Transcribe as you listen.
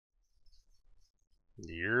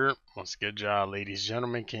Yep. What's good job, ladies,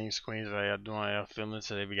 gentlemen, kings, queens. How y'all doing? How y'all feeling?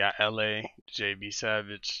 Today we got LA, JB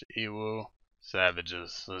Savage, E-Wuu,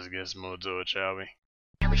 Savages. Let's get smooth to it, shall we?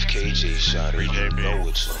 If KJ shot it, you know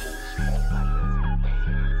it's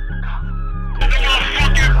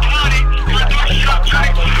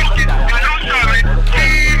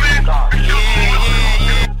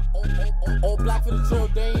All black for the drill,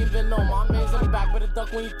 they ain't even know. My man's in the back, better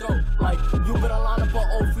duck when you throw. Like, you better line up for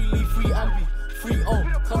O, free lead, free MB, free O.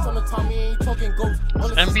 Clutch on the Tommy, ain't talking ghost.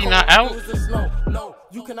 MB not out? No,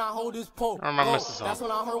 you cannot hold this pole. I remember this song. That's when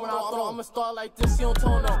I heard when I throw. I'ma start like this, he don't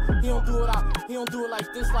tone up. He don't do it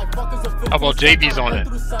like this, like fuckers a 50. How about JB's on it?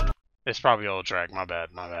 It's probably old track, my bad.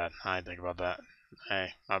 I didn't think about that. Hey,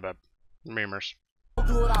 my bad. Memers.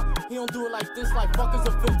 He don't do it like this, like fuckers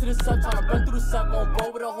a fifth to the set, tryna bend through the set, gon' blow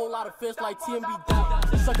with a whole lot of fish like TMB down.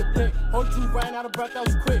 Just suck a dick, hold you ran out of breath, that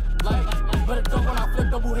was quick. Like, better duck when I flip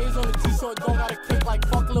double haze on the T-shirt, don't gotta kick. Like,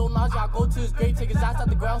 fuck Lil Nas, I go to his grave, take his ass out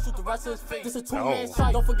the ground, shoot the rest of his face. This a two-man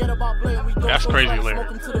shot, don't forget about Blade, we don't. That's crazy, smoke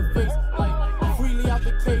him to the face, like, freely out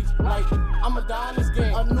the cage. Like, I'ma die in this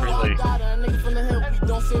game. I knew I got a nigga from the hill, we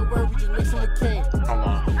don't say a word, we just mix him with cane. Come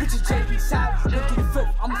on. Bitches JB Savage, look to the fifth,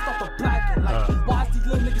 I'ma start the blacking. Like, why is these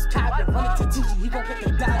little niggas capping? Running to TG, he gon' get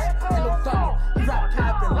the dash. Hello, dummy, he rap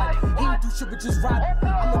capping. Like, he ain't do shit but just rapping.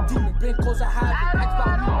 I'm a demon, been cause I have it. Ask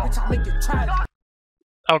about me, bitch, I make it tragic.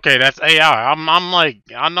 Okay, that's AI. I'm like,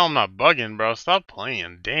 I know I'm not bugging, bro. Stop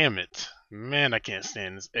playing. Damn it. Man, I can't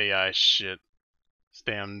stand this AI shit. This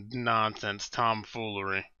damn nonsense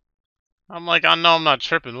tomfoolery. I'm like, I know I'm not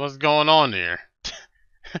tripping. What's going on here?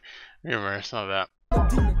 Remember, it's not that.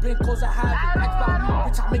 Demon, been cause I have it. Ask about me,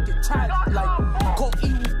 bitch, I make it tragic. Like, call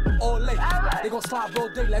E-Wuu all late. They gon' slide all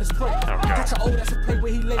day, let it spray. Get your old ass a play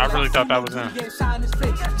where he lay. I really thought that was him.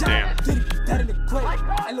 Damn. Dead in the grave.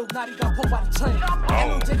 And Lil Naughty got pulled by the train.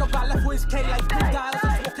 And Lil Jacob got left with his K like 3 dials. Let's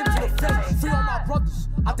walk into the face. Free all my brothers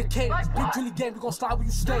out the cage. Big Drilly game, we gon' slide where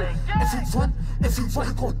you stay. If he run,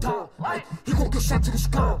 he gon' die. Like, he gon' get shot to the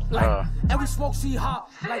sky. Like, and we smoke, see hot.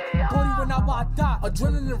 Like, 40 when I die.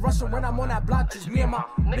 Adrenaline rushing when I'm on that block. Just me and my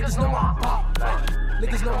niggas know my pop. Like,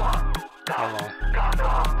 niggas know my. Hold on.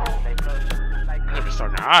 Niggas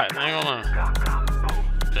talking hot. I ain't gonna lie.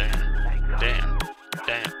 Damn.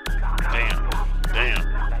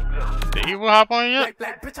 Did E-Wuu hop on you yet?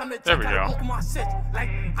 There we go. Like,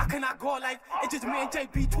 I cannot go like, it's just me and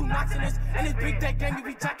JB, 2 knocks in this. And this big deck game, you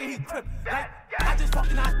be jacking, he crip. Like, I just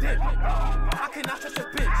fucking I did. I cannot trust a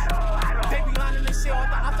bitch. They be lining this shit all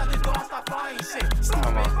the outside the door, I start flying shit.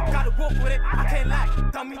 Stupid, gotta walk with it, I can't lie.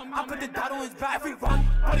 Dummy, I put the dot on his back. Every run,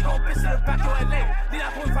 buddy gon' bitch to the back of LA. Leave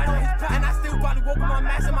that boy right on his back. And I still probably walk with my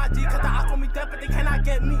mask and my G, cause the eyes told me dead, but they cannot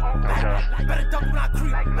get me. Like, better duck when I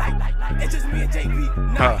creep. Like, it's just me and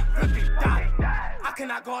JB. Nah, die. I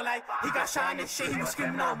cannot go like, he got shot in this shit, he was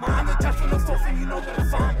screaming out mine. I'm the touch from the fourth and you know where to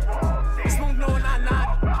find. Smoke no and I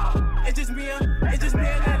nod. It's just me and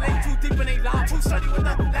LA, too deep and they lie. Too sturdy with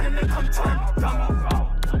that, letting them come try. Dummy.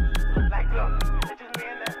 Like, look, it's just me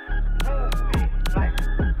and that.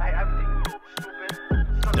 Like everything stupid.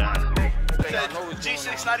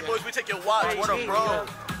 G6 90 boys, we take your watch. What up, bro?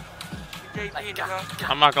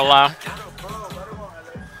 I'm not gonna lie.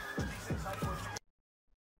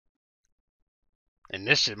 And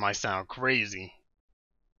this shit might sound crazy,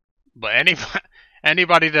 but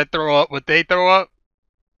anybody that throw up what they throw up,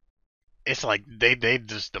 it's like they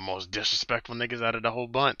just the most disrespectful niggas out of the whole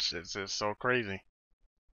bunch. It's just so crazy.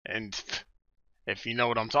 And if you know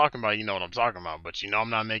what I'm talking about, you know what I'm talking about. But you know I'm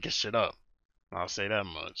not making shit up. I'll say that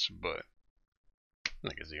much. But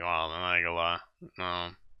niggas, you wild. I'm not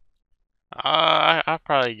gonna lie. I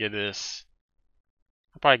probably give this.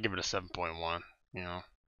 I'll probably give it a 7.1. You know.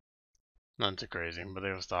 Nothing too crazy, but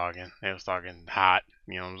they was talking hot,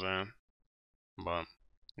 you know what I'm saying? But,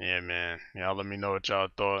 yeah, man, y'all let me know what y'all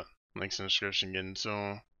thought. Links in the description getting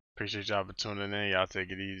soon. Appreciate y'all for tuning in. Y'all take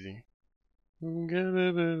it easy.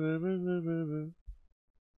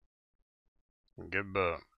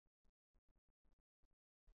 Goodbye.